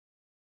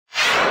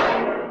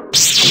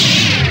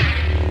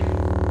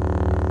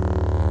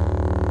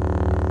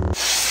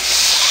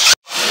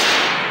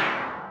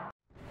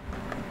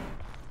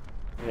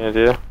gonna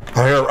do?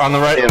 Oh, here, on the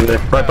right.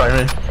 Right by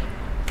me.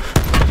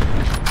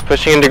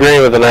 Pushing into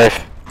green with a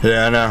knife.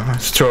 Yeah, I know.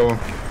 It's two of them.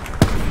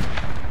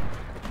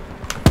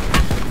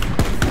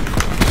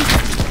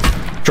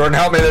 Jordan,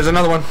 help me. There's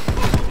another one.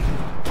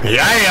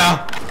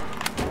 Yeah.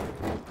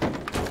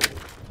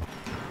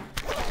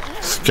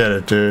 Let's get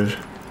it, dude.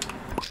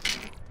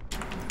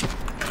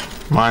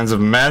 Mines of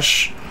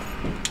mesh.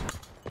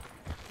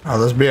 Oh,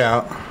 let's be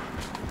out.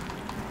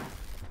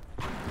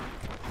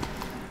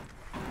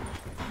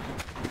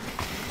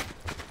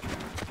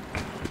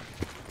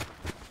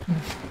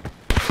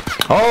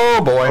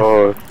 Oh boy.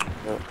 Oh.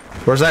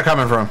 Where's that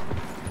coming from?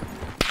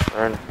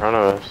 Right in front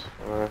of us.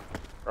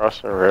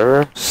 Across the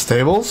river?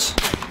 Stables?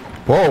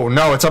 Whoa,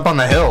 no, it's up on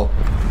the hill.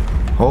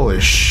 Holy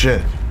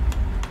shit.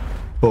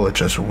 Bullet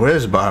just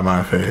whizzed by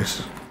my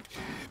face.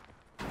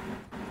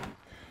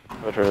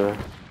 Literally.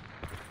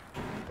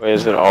 Wait,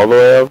 is it all the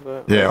way up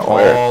there? Yeah,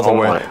 Where? all the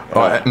way.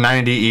 At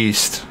 90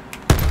 east.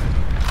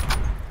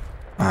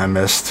 I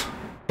missed.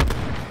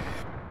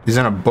 He's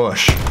in a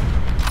bush.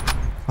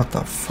 What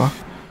the fuck?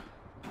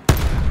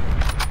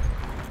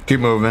 Keep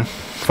moving.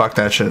 Fuck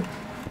that shit.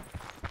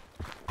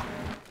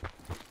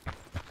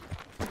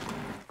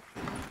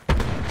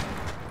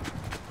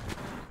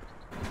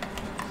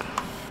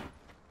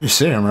 You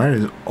see him, right?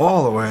 He's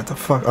all the way at the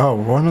fuck. Oh,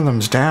 one of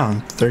them's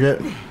down.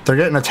 They're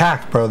getting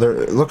attacked, bro.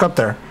 Look up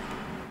there.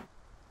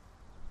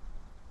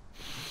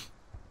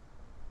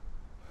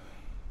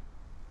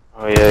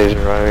 Oh yeah, he's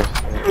reviving.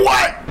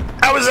 What?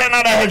 How was that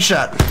not a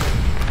headshot?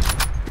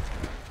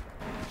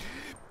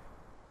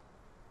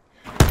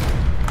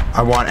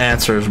 I want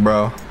answers,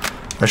 bro.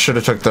 I should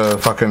have took the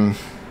fucking...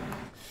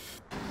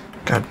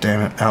 God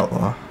damn it,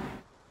 outlaw.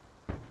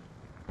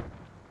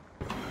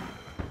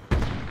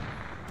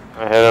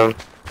 I hit him.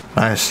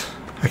 Nice.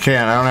 I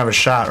can't. I don't have a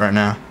shot right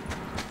now.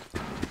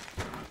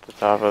 At the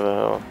top of the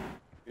hill.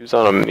 He was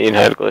on a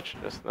meathead glitch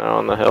just now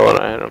on the hill and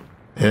I hit him.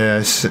 Yeah,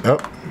 I see. Oh.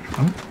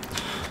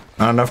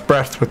 Not enough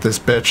breath with this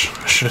bitch.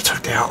 I should have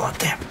took the outlaw.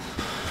 Damn.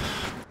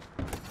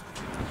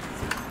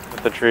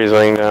 With the trees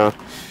laying down.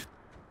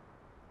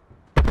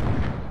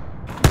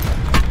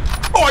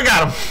 Oh, I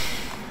got him.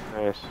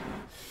 Nice.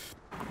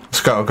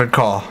 Let's go. Good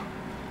call.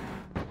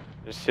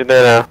 Just sit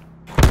there now.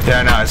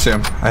 Yeah, now I see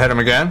him. I hit him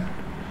again.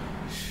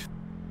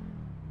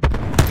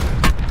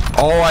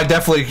 Oh, I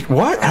definitely...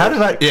 What? How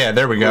did I... Yeah,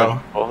 there we go.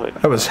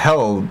 That was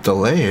hell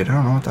delayed. I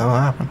don't know what the hell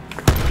happened.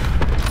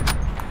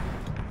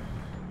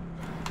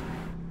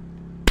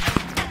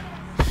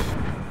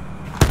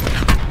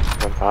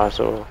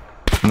 Impossible.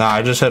 Nah,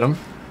 I just hit him.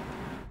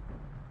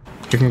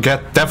 You can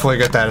definitely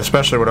get that,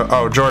 especially with a...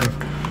 Oh, Jordan.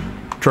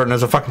 Jordan,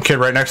 there's a fucking kid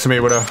right next to me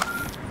with a...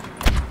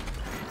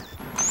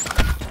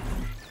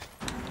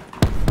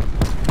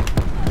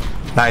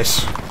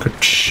 Nice.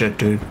 Good shit,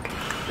 dude.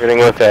 Getting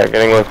with that,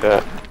 getting with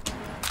that.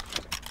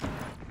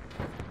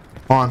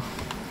 Come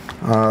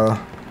on.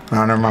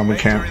 No, never mind, we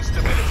can't.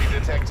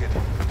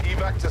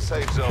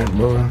 Keep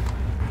moving.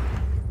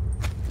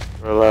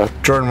 We're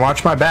left. Jordan,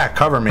 watch my back.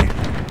 Cover me.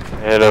 I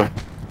hit him.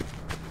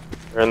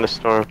 We're in the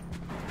storm.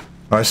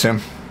 Oh, I see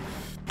him.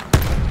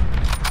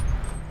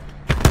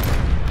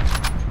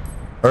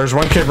 There's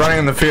one kid running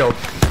in the field.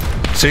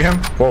 See him?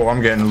 Whoa,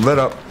 I'm getting lit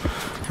up.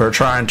 Or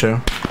trying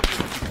to.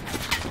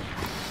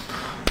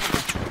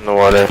 In the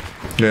water.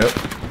 Yep.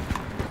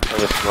 Or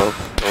the smoke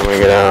when we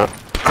get out.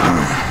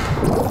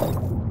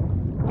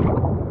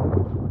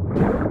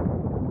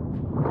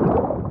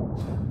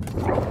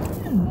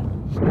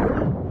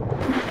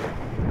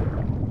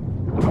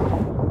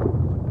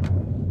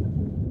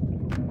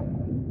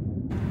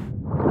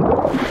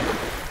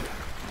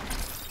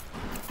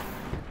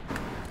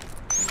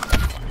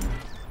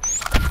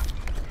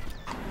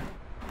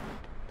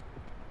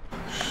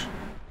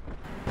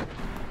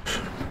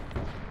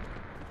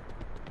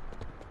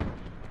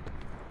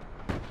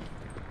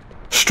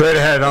 Straight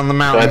ahead on the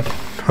mountain.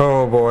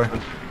 Oh boy.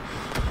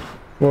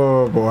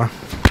 Whoa boy.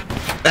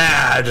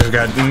 Ah, I just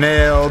got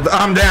nailed.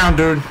 I'm down,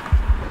 dude.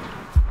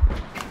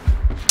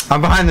 I'm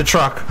behind the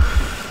truck.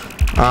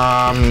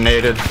 I'm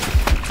naded.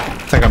 I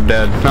think I'm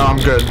dead. No, I'm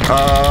good.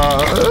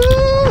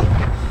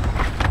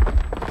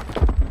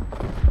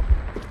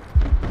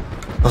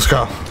 Let's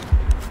go.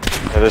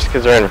 Yeah, this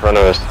kid's right in front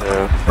of us,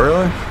 too.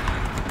 Really?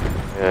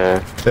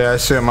 Yeah. Yeah, I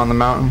see him on the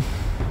mountain.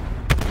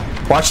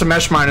 Watch the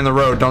mesh mine in the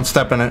road. Don't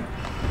step in it.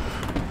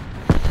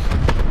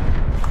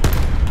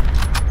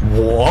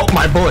 Whoa,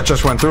 my bullet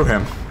just went through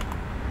him.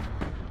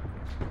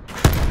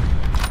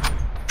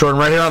 Jordan,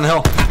 right here on the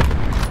hill.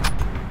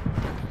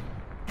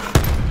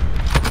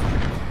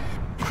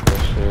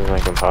 This is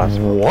like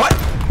impossible. What?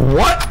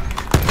 What?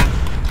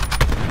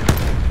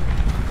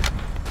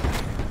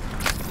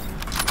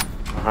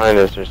 Behind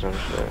us or some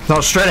shit. No,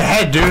 straight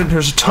ahead, dude.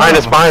 There's a ton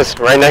of them. Behind us,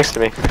 right next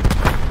to me.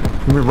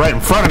 Right in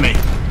front of me.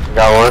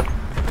 Got one.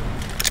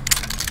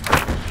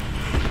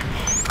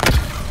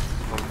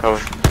 I'm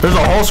coming. There's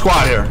a whole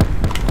squad here.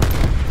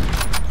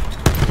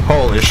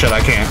 Holy shit,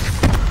 I can't.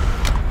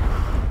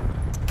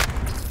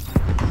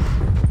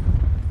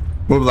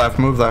 Move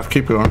left,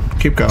 keep going,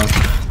 keep going.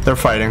 They're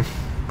fighting.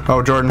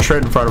 Oh, Jordan,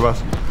 straight in front of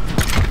us.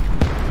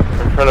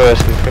 front of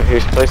us.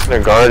 He's placing a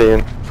guardian.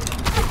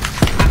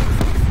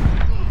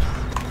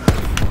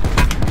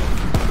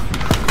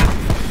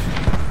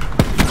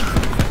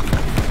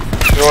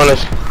 You want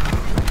us?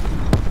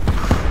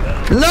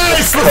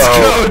 Nice! Let's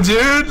go,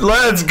 dude!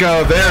 Let's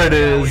go. There it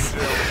is.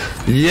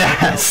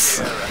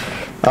 Yes!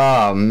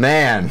 Oh,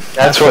 man.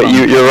 That's what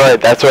you're right.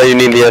 That's why you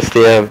need the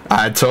SDM.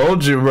 I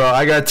told you, bro.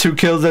 I got 2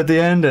 kills at the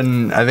end,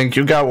 and I think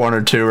you got 1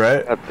 or 2,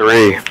 right? Got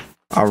 3.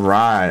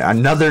 Alright.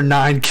 Another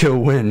 9-kill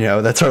win,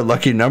 yo. That's our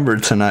lucky number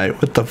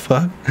tonight. What the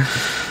fuck?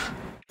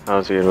 That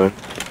was a good win.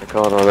 I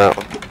called on that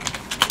one.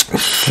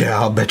 Yeah,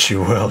 I'll bet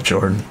you will,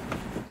 Jordan.